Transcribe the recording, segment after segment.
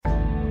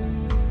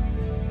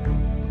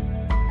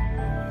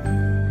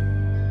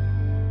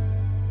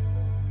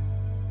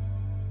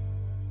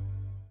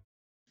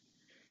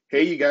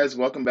Hey, you guys,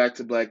 welcome back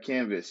to Black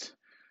Canvas.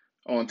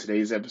 On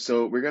today's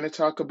episode, we're going to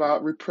talk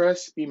about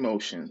repressed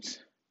emotions.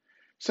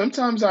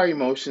 Sometimes our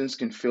emotions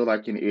can feel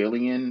like an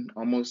alien,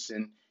 almost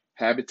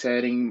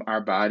inhabitating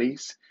our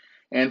bodies.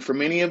 And for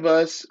many of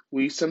us,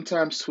 we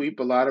sometimes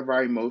sweep a lot of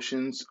our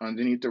emotions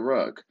underneath the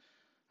rug.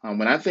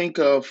 When I think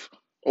of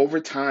over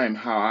time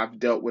how I've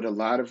dealt with a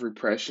lot of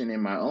repression in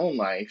my own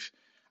life,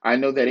 I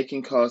know that it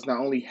can cause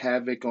not only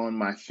havoc on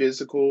my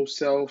physical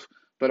self,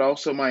 but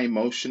also my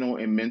emotional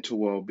and mental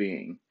well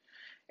being.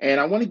 And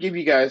I want to give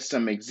you guys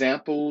some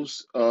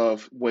examples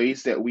of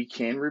ways that we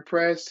can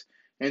repress,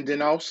 and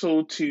then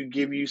also to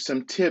give you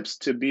some tips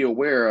to be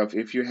aware of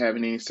if you're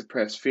having any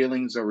suppressed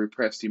feelings or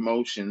repressed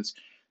emotions,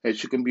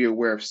 that you can be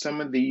aware of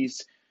some of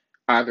these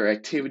either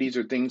activities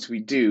or things we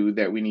do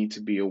that we need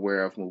to be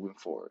aware of moving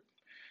forward.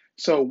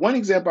 So, one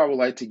example I would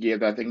like to give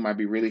that I think might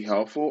be really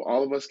helpful,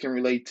 all of us can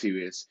relate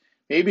to, is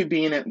maybe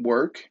being at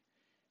work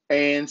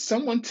and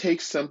someone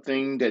takes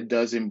something that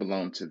doesn't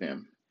belong to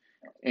them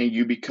and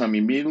you become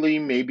immediately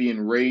maybe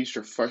enraged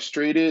or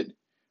frustrated,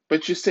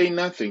 but you say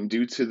nothing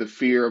due to the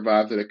fear of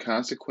either the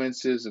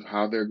consequences of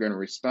how they're going to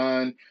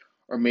respond,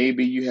 or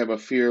maybe you have a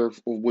fear of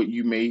what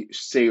you may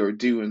say or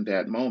do in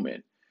that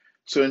moment.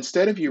 So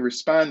instead of you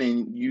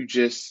responding, you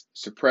just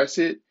suppress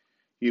it,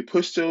 you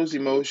push those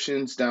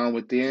emotions down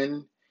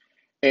within,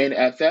 and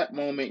at that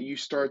moment, you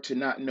start to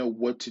not know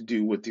what to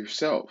do with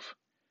yourself.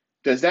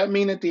 Does that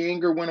mean that the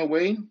anger went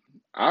away?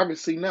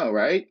 Obviously, no,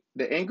 right?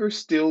 The anger's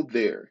still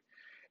there.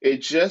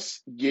 It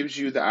just gives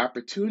you the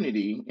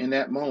opportunity in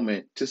that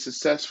moment to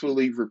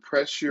successfully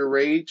repress your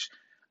rage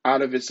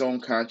out of its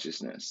own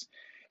consciousness.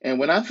 And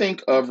when I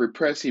think of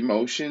repressed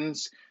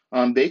emotions,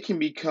 they can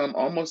become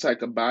almost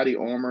like a body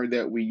armor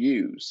that we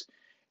use.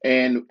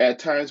 And at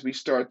times we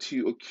start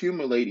to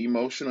accumulate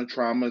emotional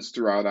traumas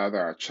throughout either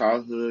our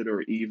childhood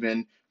or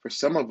even for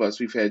some of us,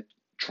 we've had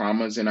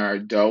traumas in our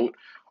adult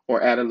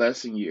or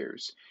adolescent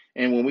years.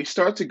 And when we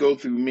start to go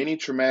through many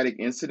traumatic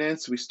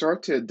incidents, we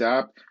start to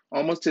adopt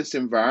almost this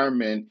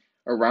environment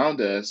around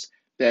us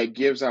that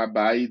gives our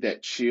body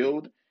that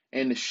shield.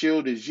 And the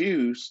shield is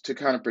used to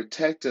kind of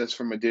protect us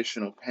from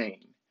additional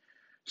pain.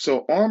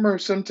 So, armor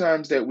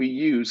sometimes that we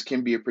use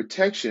can be a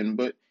protection,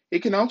 but it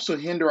can also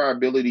hinder our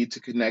ability to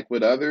connect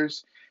with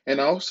others and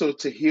also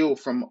to heal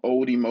from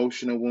old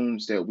emotional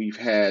wounds that we've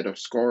had or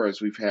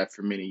scars we've had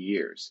for many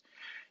years.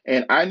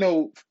 And I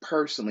know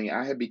personally,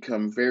 I have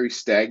become very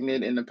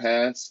stagnant in the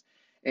past,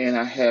 and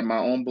I had my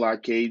own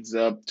blockades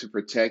up to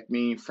protect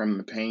me from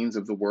the pains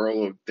of the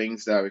world or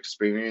things that I've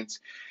experienced.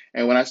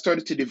 And when I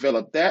started to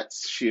develop that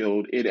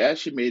shield, it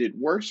actually made it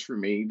worse for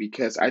me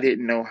because I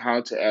didn't know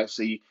how to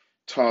actually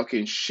talk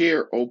and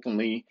share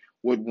openly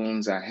what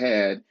wounds I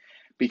had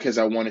because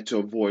I wanted to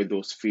avoid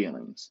those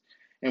feelings.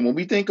 And when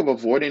we think of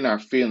avoiding our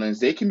feelings,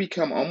 they can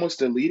become almost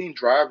the leading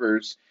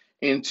drivers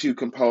into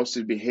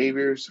compulsive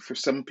behaviors, for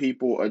some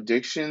people,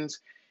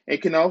 addictions.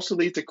 It can also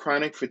lead to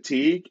chronic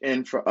fatigue,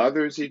 and for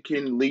others, it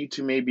can lead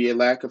to maybe a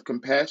lack of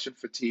compassion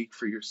fatigue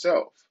for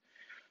yourself.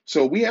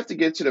 So we have to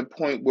get to the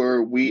point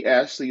where we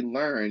actually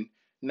learn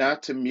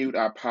not to mute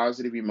our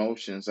positive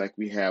emotions like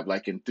we have,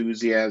 like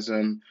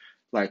enthusiasm,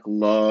 like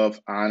love,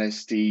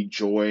 honesty,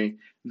 joy.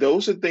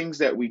 Those are things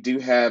that we do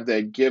have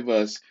that give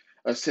us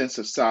a sense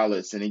of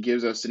solace and it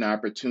gives us an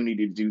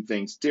opportunity to do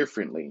things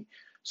differently.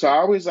 So I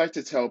always like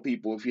to tell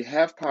people if you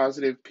have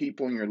positive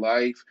people in your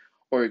life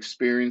or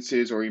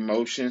experiences or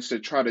emotions, to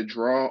try to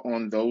draw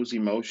on those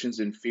emotions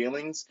and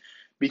feelings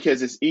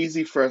because it's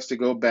easy for us to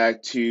go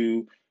back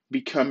to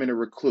becoming a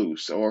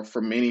recluse, or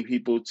for many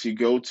people to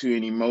go to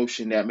an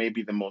emotion that may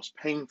be the most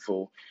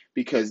painful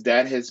because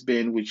that has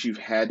been what you've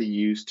had to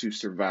use to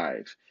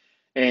survive.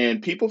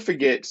 And people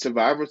forget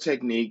survival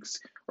techniques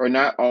are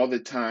not all the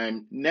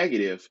time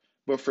negative,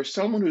 but for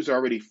someone who's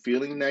already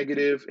feeling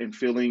negative and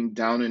feeling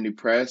down and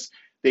depressed,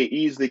 they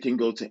easily can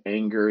go to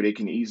anger, they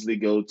can easily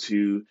go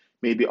to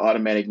maybe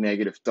automatic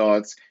negative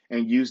thoughts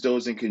and use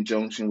those in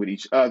conjunction with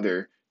each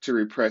other to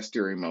repress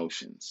their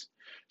emotions.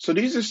 So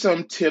these are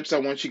some tips I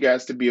want you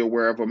guys to be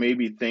aware of, or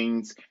maybe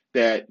things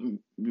that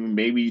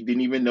maybe you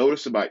didn't even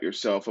notice about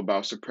yourself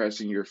about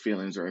suppressing your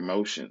feelings or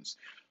emotions.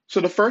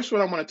 So the first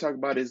one I want to talk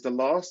about is the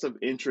loss of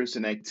interest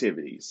in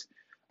activities.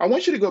 I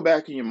want you to go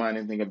back in your mind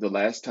and think of the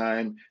last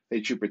time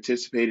that you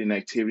participated in an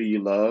activity you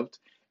loved,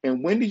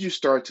 and when did you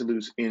start to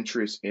lose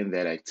interest in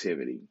that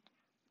activity?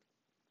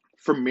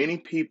 For many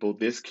people,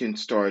 this can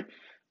start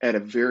at a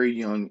very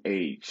young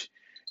age.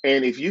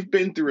 And if you've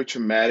been through a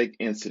traumatic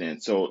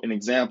incident, so an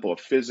example of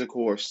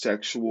physical or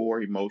sexual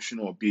or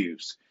emotional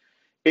abuse,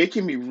 it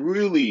can be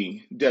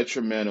really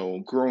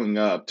detrimental growing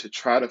up to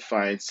try to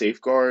find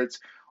safeguards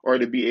or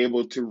to be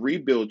able to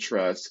rebuild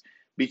trust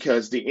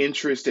because the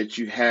interest that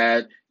you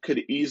had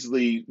could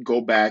easily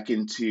go back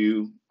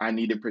into I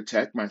need to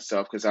protect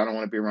myself because I don't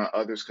want to be around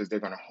others because they're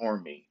going to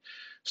harm me.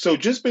 So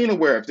just being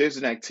aware if there's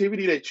an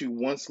activity that you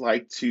once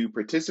liked to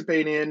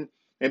participate in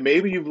and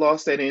maybe you've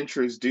lost that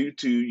interest due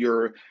to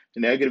your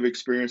negative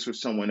experience with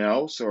someone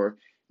else, or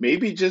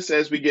maybe just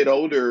as we get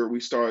older we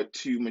start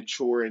to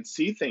mature and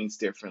see things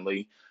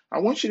differently. I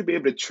want you to be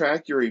able to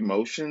track your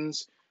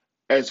emotions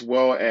as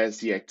well as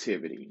the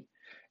activity,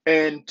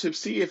 and to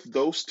see if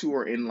those two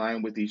are in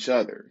line with each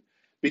other.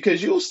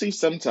 Because you'll see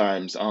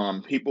sometimes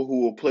people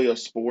who will play a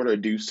sport or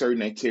do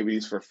certain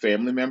activities for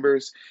family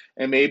members,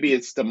 and maybe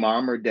it's the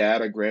mom or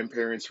dad or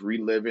grandparents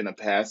reliving a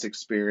past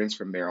experience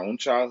from their own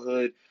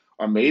childhood,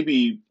 or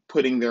maybe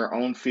putting their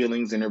own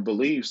feelings and their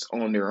beliefs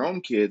on their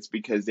own kids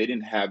because they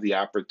didn't have the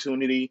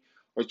opportunity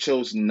or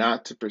chose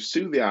not to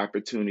pursue the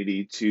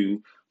opportunity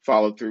to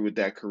follow through with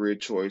that career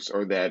choice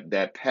or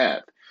that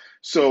path.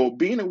 So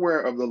being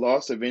aware of the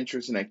loss of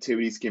interest in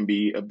activities can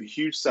be a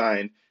huge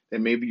sign that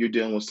maybe you're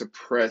dealing with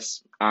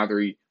suppressed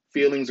either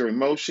feelings or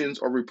emotions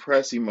or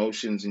repressed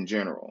emotions in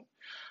general.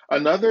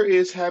 Another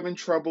is having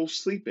trouble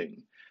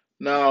sleeping.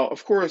 Now,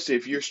 of course,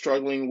 if you're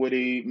struggling with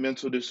a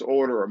mental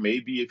disorder, or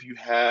maybe if you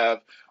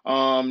have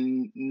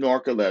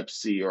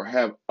narcolepsy or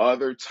have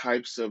other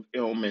types of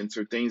ailments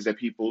or things that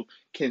people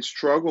can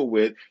struggle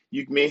with,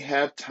 you may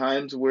have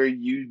times where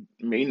you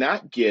may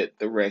not get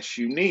the rest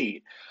you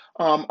need.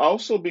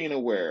 Also, being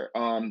aware,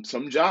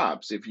 some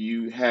jobs, if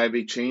you have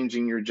a change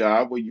in your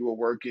job where you were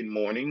working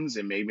mornings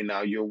and maybe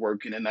now you're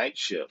working a night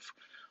shift,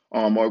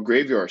 or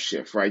graveyard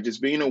shift, right?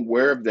 Just being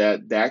aware of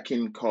that, that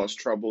can cause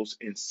troubles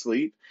in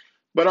sleep,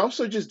 but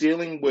also just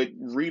dealing with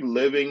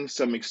reliving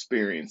some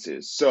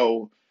experiences.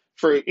 So,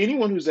 for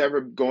anyone who's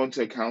ever gone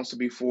to a counselor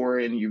before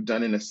and you've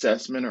done an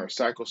assessment or a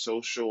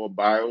psychosocial or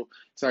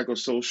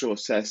biopsychosocial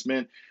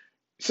assessment,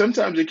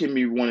 sometimes it can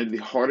be one of the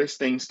hardest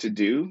things to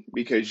do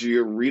because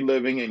you're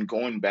reliving and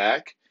going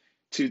back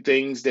to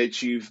things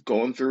that you've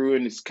gone through,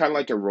 and it's kind of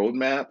like a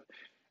roadmap.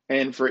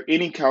 And for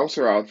any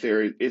counselor out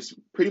there, it's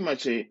pretty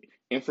much a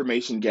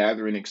information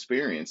gathering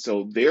experience.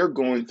 So they're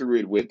going through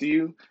it with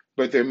you,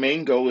 but their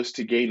main goal is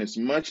to gain as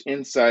much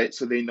insight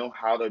so they know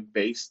how to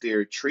base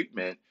their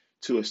treatment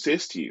to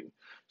assist you.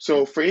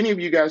 So for any of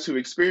you guys who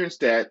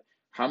experienced that,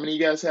 how many of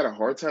you guys had a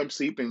hard time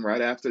sleeping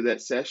right after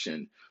that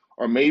session?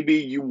 Or maybe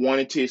you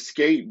wanted to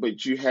escape,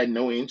 but you had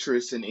no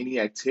interest in any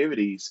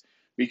activities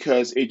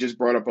because it just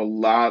brought up a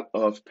lot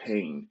of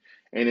pain.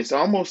 And it's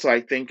almost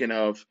like thinking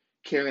of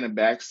carrying a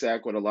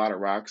backpack with a lot of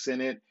rocks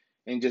in it,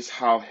 and just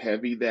how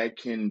heavy that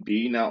can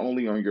be, not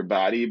only on your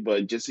body,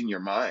 but just in your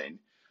mind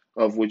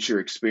of what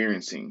you're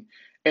experiencing.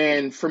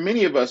 And for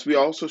many of us, we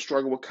also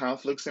struggle with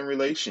conflicts in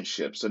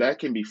relationships. So that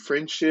can be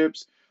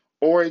friendships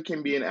or it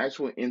can be an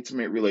actual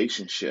intimate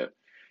relationship.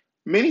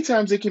 Many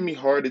times it can be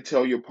hard to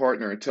tell your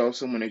partner or tell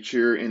someone that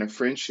you're in a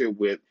friendship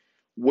with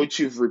what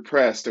you've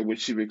repressed or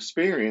what you've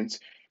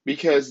experienced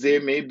because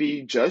there may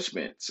be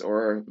judgments,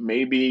 or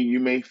maybe you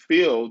may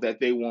feel that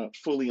they won't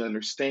fully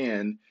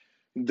understand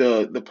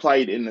the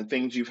plight and the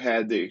things you've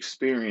had to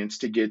experience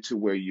to get to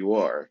where you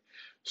are.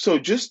 So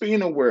just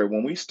being aware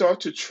when we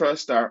start to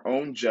trust our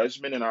own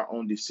judgment and our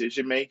own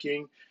decision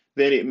making,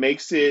 then it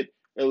makes it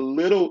a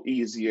little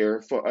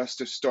easier for us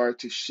to start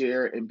to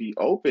share and be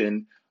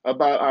open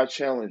about our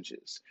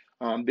challenges.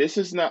 This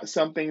is not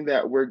something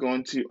that we're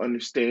going to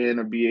understand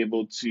or be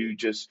able to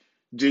just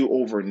do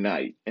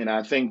overnight. And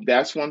I think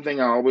that's one thing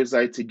I always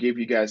like to give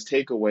you guys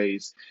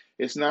takeaways.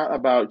 It's not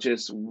about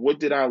just what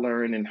did I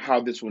learn and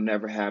how this will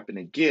never happen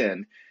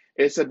again.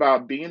 It's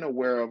about being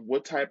aware of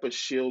what type of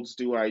shields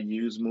do I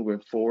use moving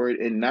forward,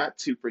 and not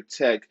to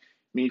protect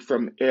me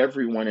from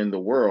everyone in the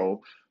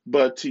world,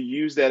 but to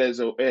use that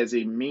as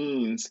a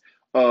means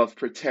of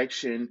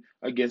protection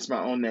against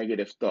my own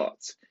negative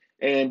thoughts.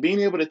 And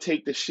being able to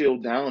take the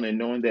shield down and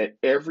knowing that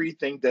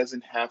everything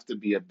doesn't have to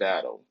be a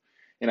battle.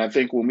 And I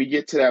think when we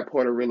get to that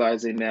point of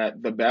realizing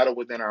that the battle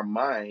within our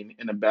mind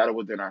and the battle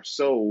within our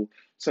soul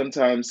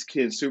sometimes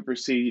can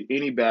supersede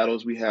any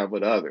battles we have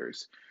with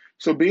others.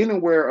 So being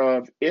aware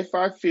of, if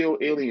I feel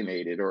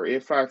alienated or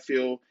if I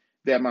feel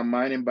that my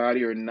mind and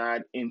body are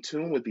not in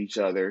tune with each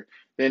other,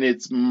 then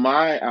it's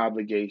my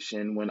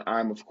obligation, when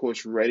I'm, of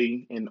course,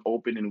 ready and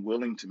open and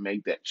willing to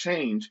make that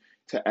change,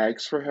 to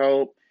ask for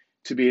help,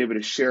 to be able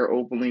to share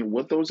openly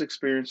what those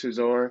experiences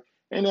are,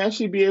 and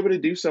actually be able to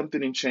do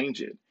something and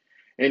change it.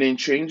 And in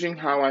changing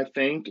how I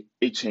think,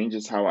 it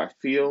changes how I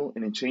feel.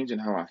 And in changing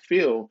how I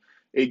feel,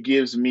 it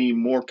gives me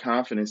more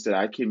confidence that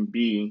I can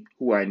be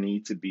who I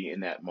need to be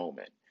in that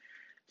moment.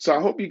 So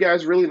I hope you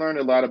guys really learned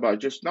a lot about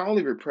just not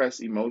only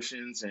repressed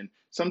emotions and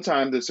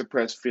sometimes the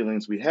suppressed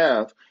feelings we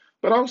have,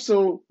 but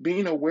also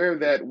being aware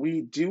that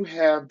we do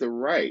have the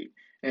right,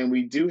 and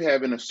we do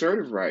have an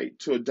assertive right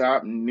to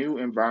adopt new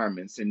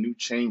environments and new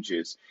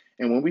changes.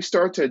 And when we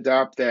start to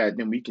adopt that,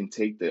 then we can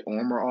take the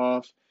armor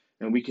off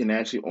and we can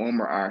actually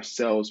armor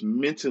ourselves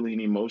mentally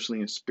and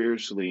emotionally and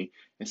spiritually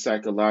and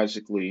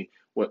psychologically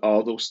with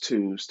all those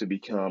tools to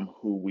become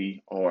who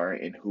we are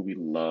and who we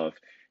love,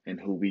 and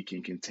who we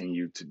can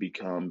continue to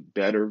become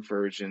better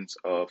versions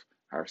of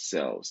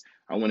ourselves.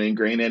 I want to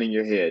ingrain that in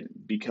your head.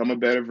 Become a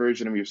better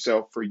version of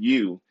yourself for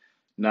you,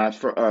 not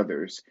for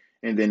others.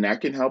 And then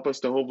that can help us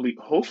to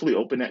hopefully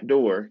open that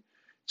door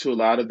to a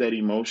lot of that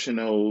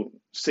emotional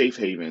safe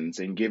havens,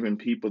 and giving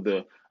people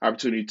the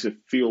opportunity to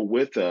feel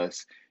with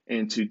us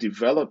and to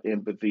develop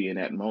empathy in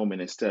that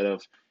moment instead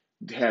of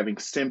having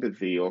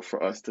sympathy, or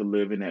for us to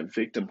live in that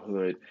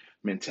victimhood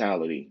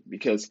mentality.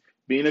 Because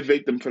Being a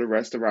victim for the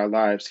rest of our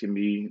lives can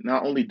be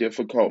not only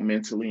difficult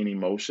mentally and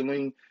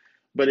emotionally,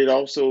 but it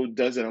also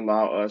doesn't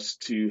allow us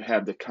to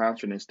have the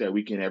confidence that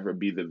we can ever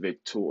be the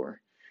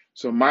victor.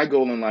 So, my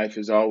goal in life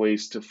is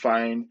always to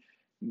find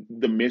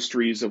the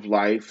mysteries of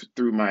life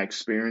through my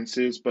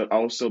experiences, but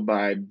also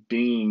by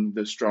being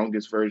the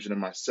strongest version of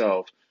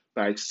myself,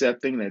 by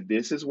accepting that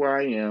this is where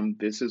I am,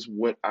 this is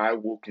what I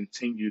will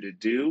continue to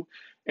do.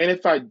 And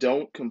if I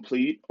don't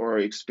complete or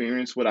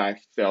experience what I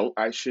felt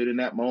I should in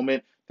that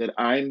moment, that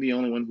I'm the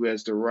only one who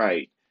has the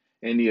right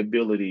and the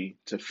ability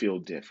to feel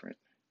different.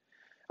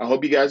 I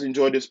hope you guys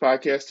enjoyed this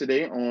podcast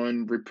today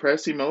on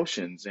repressed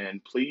emotions.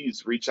 And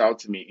please reach out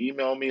to me,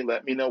 email me,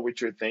 let me know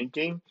what you're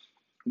thinking.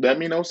 Let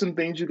me know some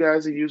things you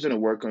guys are using to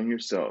work on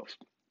yourself.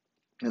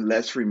 And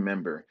let's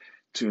remember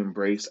to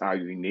embrace our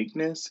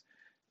uniqueness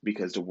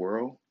because the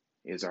world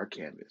is our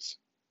canvas.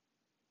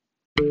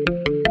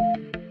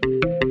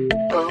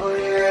 Oh,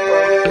 yeah.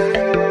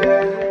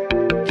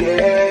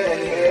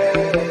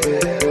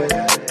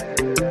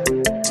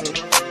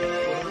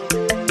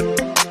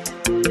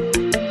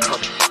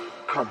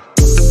 Come.